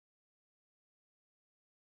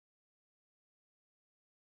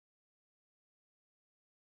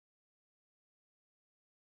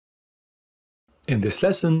In this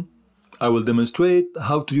lesson, I will demonstrate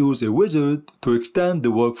how to use a wizard to extend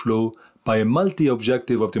the workflow by a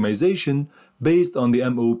multi-objective optimization based on the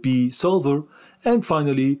AMOP solver, and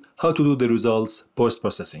finally, how to do the results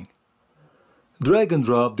post-processing. Drag and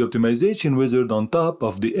drop the optimization wizard on top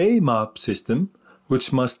of the AMOP system,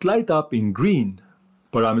 which must light up in green.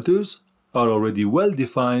 Parameters are already well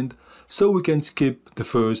defined, so we can skip the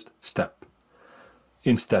first step.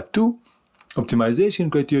 In step 2,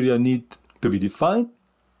 optimization criteria need to be defined.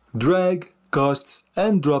 Drag, costs,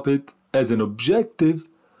 and drop it as an objective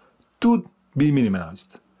to be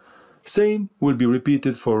minimized. Same will be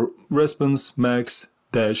repeated for response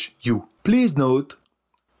max-u. Please note,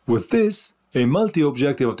 with this, a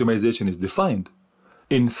multi-objective optimization is defined.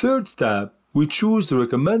 In third step, we choose the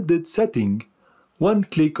recommended setting,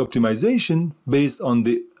 one-click optimization based on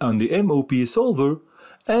the AMOP solver,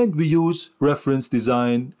 and we use reference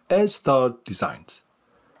design as start designs.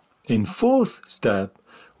 In fourth step,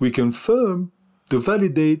 we confirm to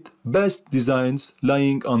validate best designs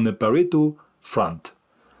lying on the Pareto-Front.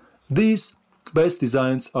 These best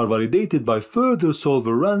designs are validated by further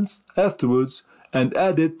solver runs afterwards and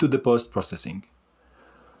added to the post-processing.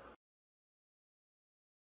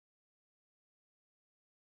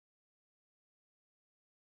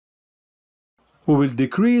 We will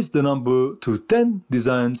decrease the number to 10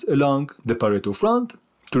 designs along the Pareto-Front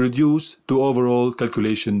to reduce the overall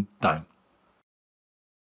calculation time.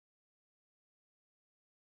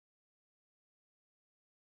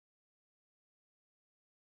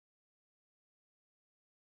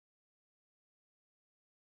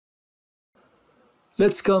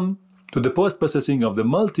 Let's come to the post-processing of the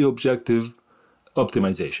multi-objective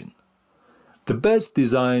optimization. The best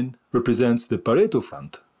design represents the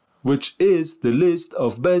Pareto-Front, which is the list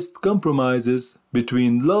of best compromises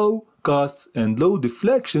between low costs and low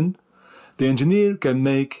deflection. The engineer can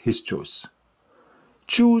make his choice.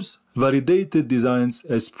 Choose validated designs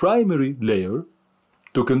as primary layer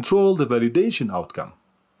to control the validation outcome.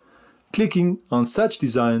 Clicking on such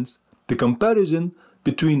designs, the comparison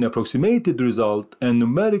between approximated result and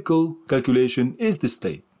numerical calculation is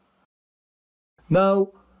displayed. Now,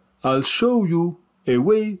 I'll show you a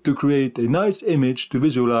way to create a nice image to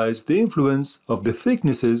visualize the influence of the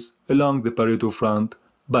thicknesses along the Pareto-Front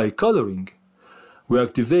by coloring. We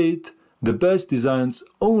activate the best designs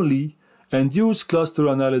only and use cluster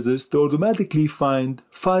analysis to automatically find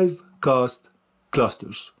 5 cost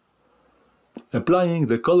clusters. Applying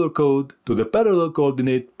the color code to the parallel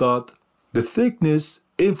coordinate plot, the thickness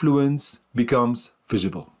influence becomes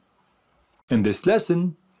visible. In this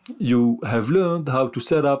lesson, you have learned how to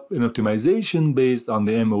set up an optimization based on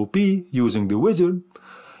the AMOP using the wizard,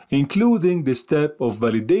 including the step of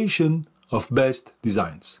validation of best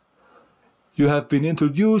designs. You have been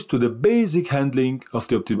introduced to the basic handling of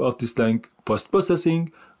this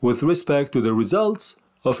post-processing with respect to the results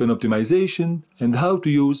of an optimization and how to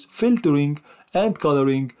use filtering and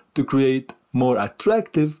coloring to create more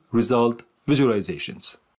attractive result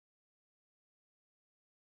visualizations.